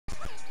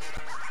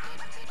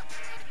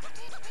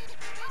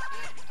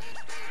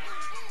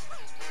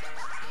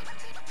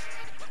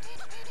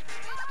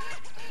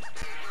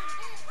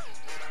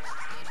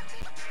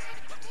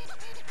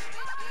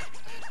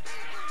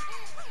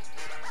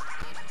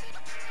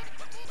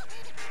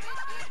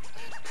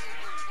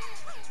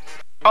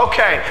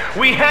Okay,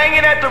 we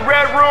hanging at the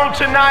Red Room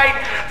tonight.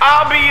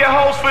 I'll be your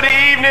host for the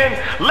evening.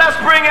 Let's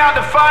bring out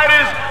the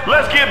fighters.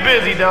 Let's get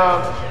busy,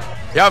 dog.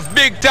 You have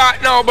big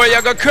talk now, but you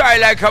gonna cry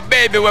like a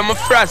baby when my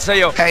frost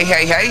say yo.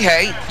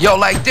 Hey. Yo,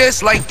 like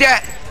this, like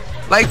that.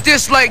 Like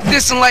this,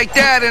 and like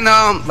that, and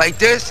like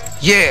this.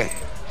 Yeah.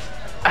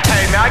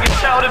 Hey, man, I can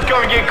tell this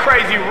gonna get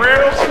crazy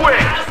real quick.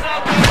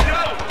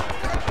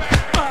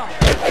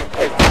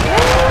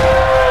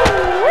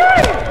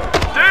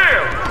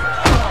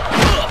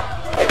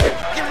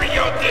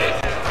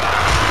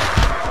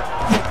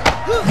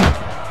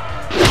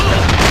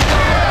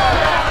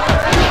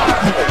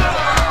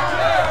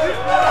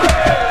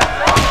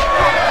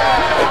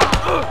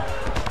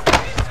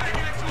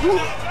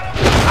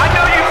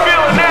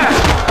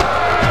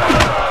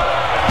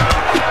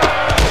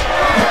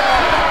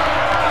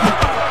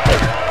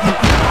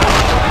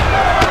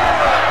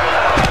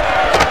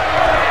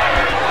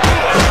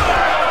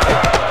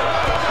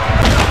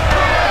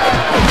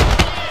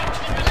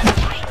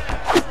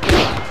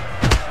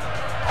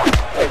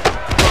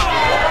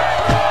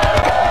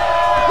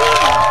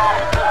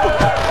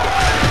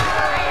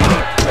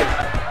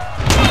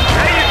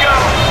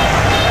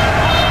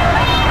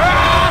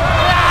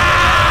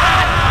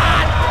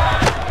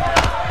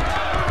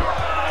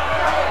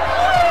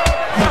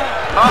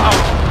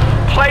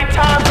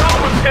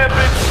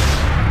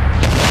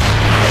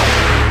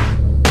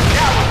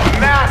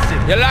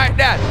 You like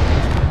that?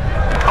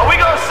 Are we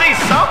gonna see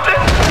something?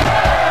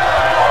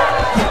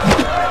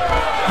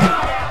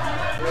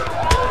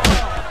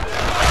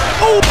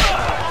 Ooh.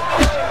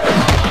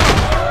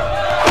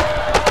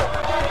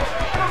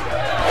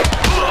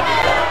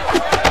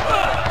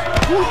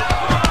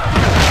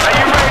 Are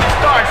you ready to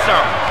start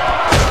something?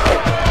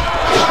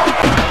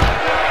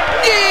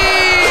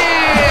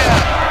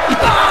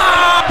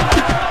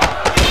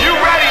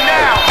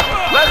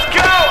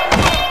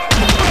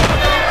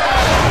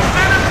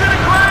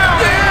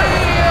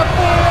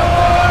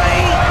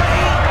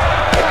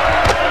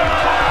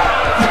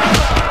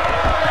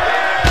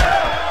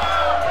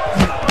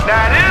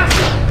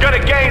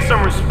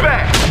 Some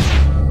respect.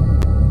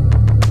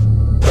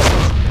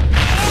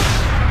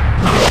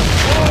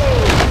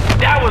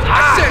 That was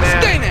hot, I said,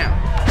 man. Stay now.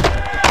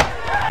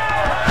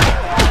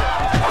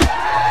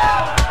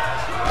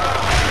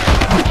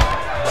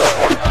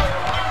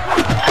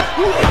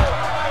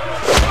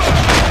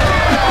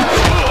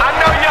 I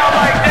know y'all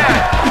like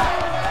that.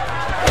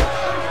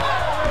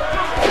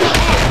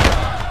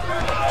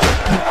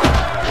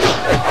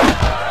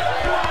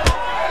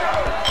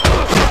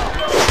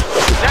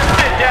 That's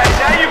it, Daddy.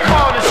 Now you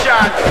call the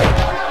shot.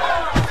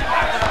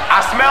 I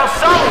smell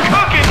something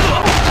cooking.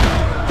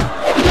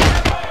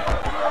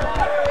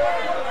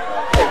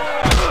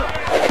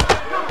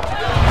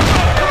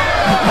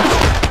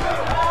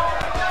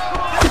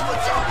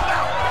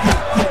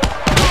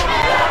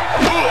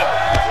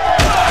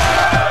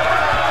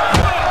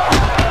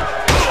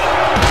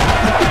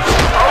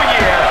 Oh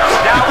yeah,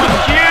 that was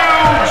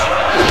huge.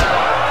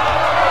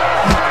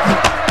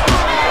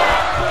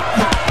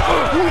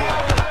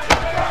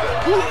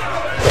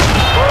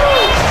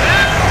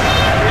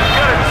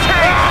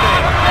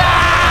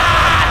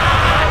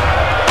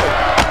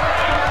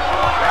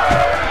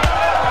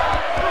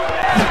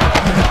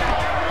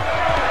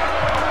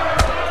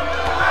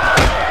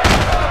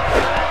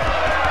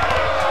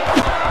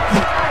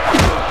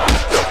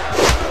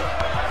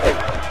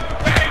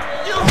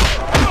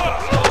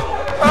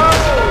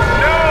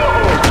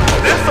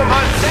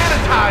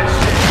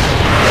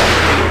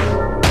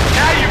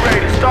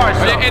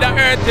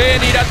 They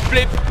need a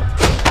split.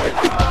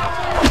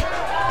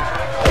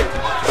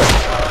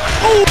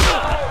 Ooh.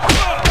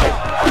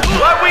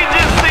 What we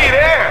just see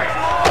there?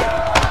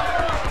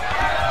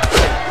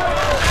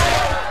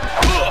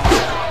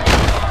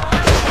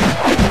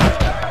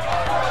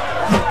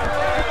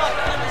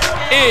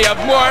 Hey,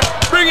 have more.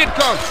 Bring it,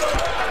 come.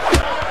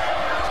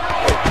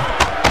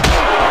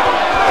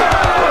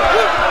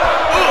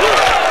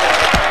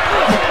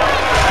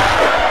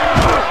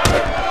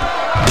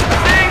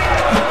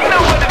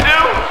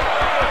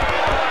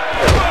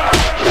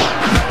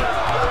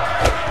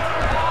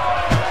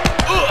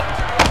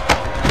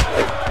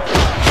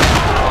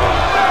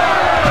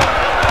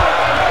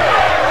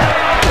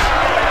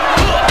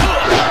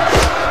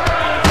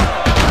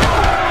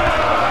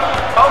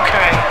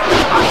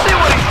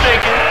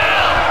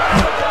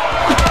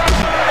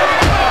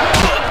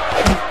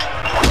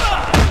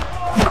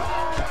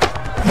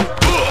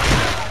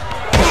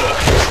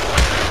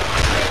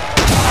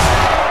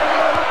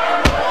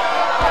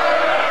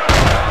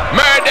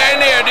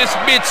 This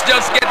bitch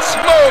just gets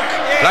smoked.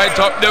 Light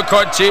up the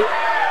country.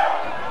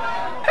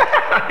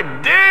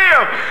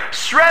 Damn!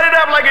 Shredded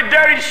up like a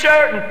dirty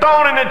shirt and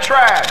thrown in the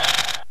trash.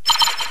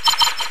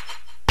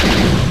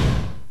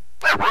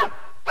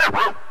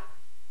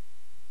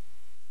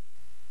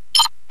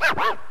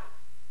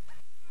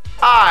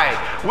 Alright,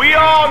 we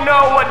all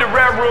know what the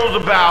Red Room's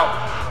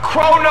about.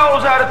 Crow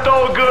knows how to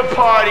throw a good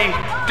party.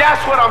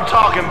 That's what I'm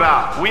talking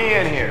about. We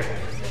in here.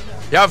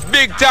 You have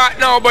big talk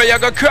now, but you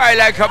go cry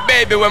like a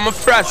baby when my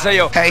frost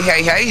you. Hey,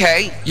 hey, hey,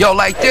 hey. Yo,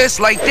 like this,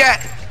 like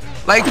that.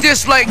 Like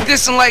this,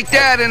 and like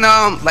that, and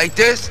like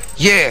this.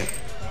 Yeah.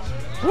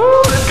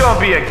 Woo, this gonna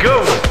be a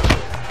good one.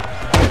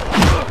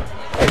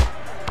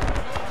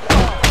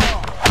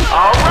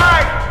 All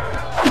right.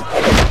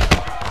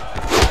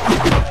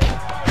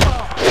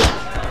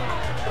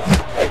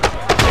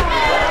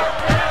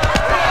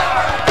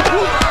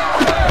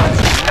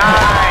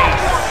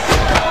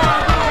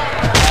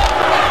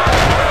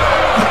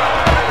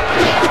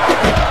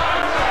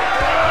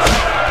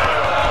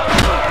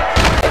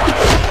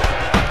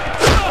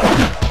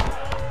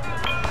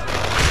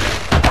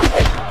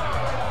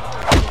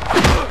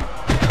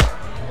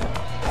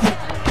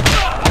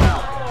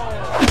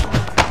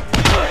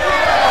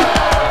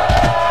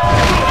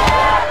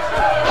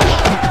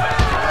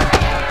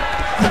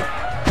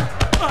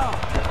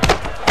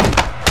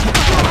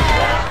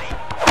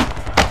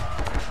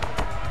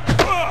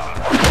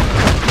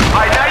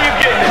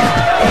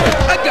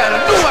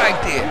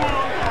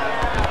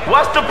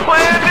 What's the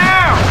plan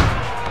now?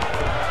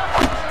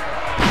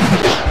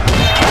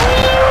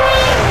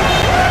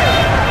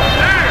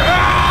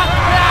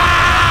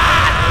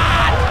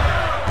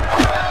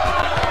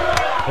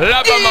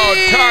 Love them out,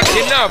 talk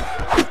enough.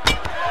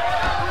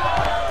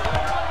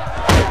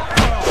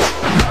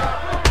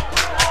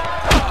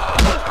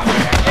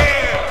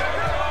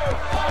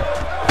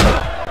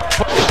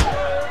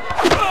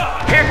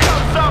 Here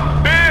comes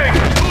something big.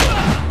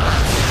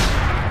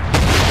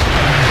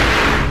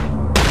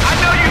 I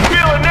know you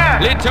feeling that.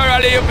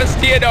 Literally, you can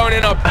stay down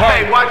in a pub.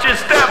 Hey, watch your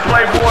step,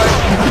 playboy.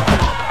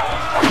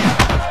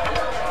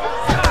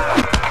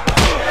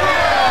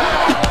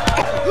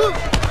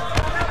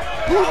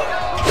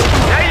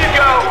 There you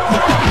go.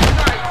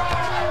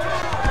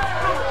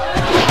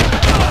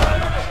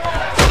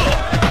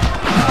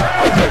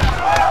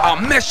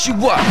 I'll mess you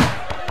up.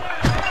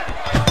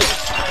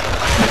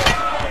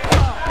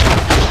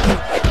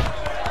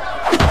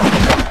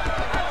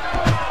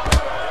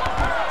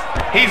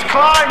 He's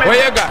climbing.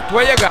 Where you got?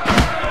 Where you got?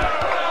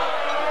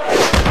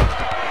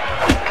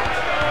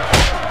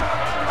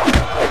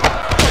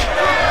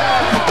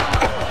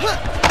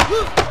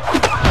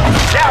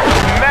 That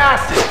was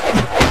massive.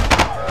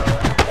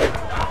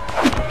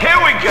 Here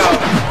we go.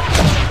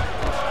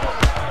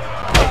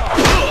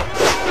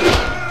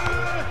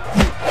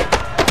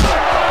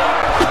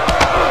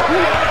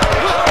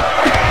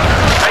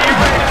 Are you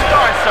ready to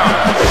start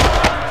something?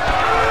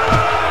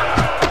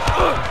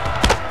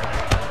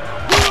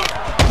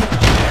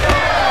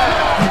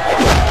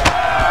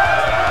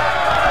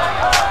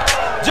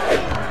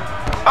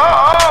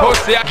 Uh-oh,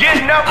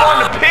 getting up on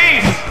the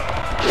piece.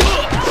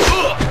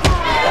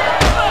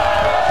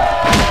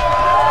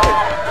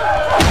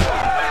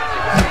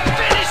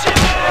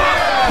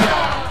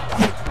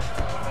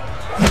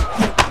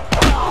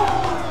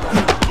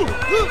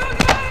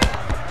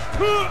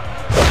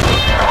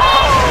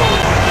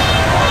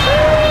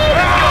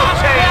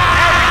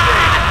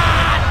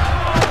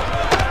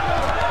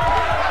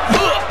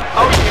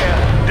 Oh yeah,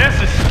 this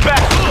is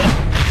special.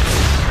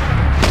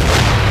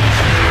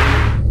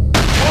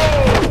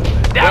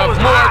 That was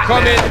more hot,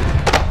 coming. man.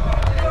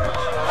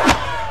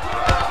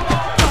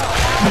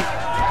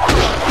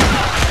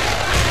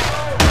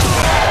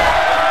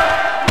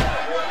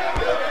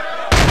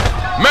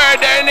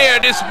 Murder in here,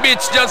 this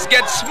bitch just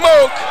gets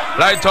smoked.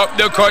 Light up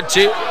the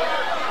country.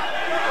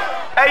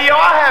 Hey yo,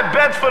 I had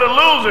bets for the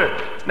loser.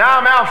 Now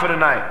I'm out for the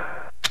night.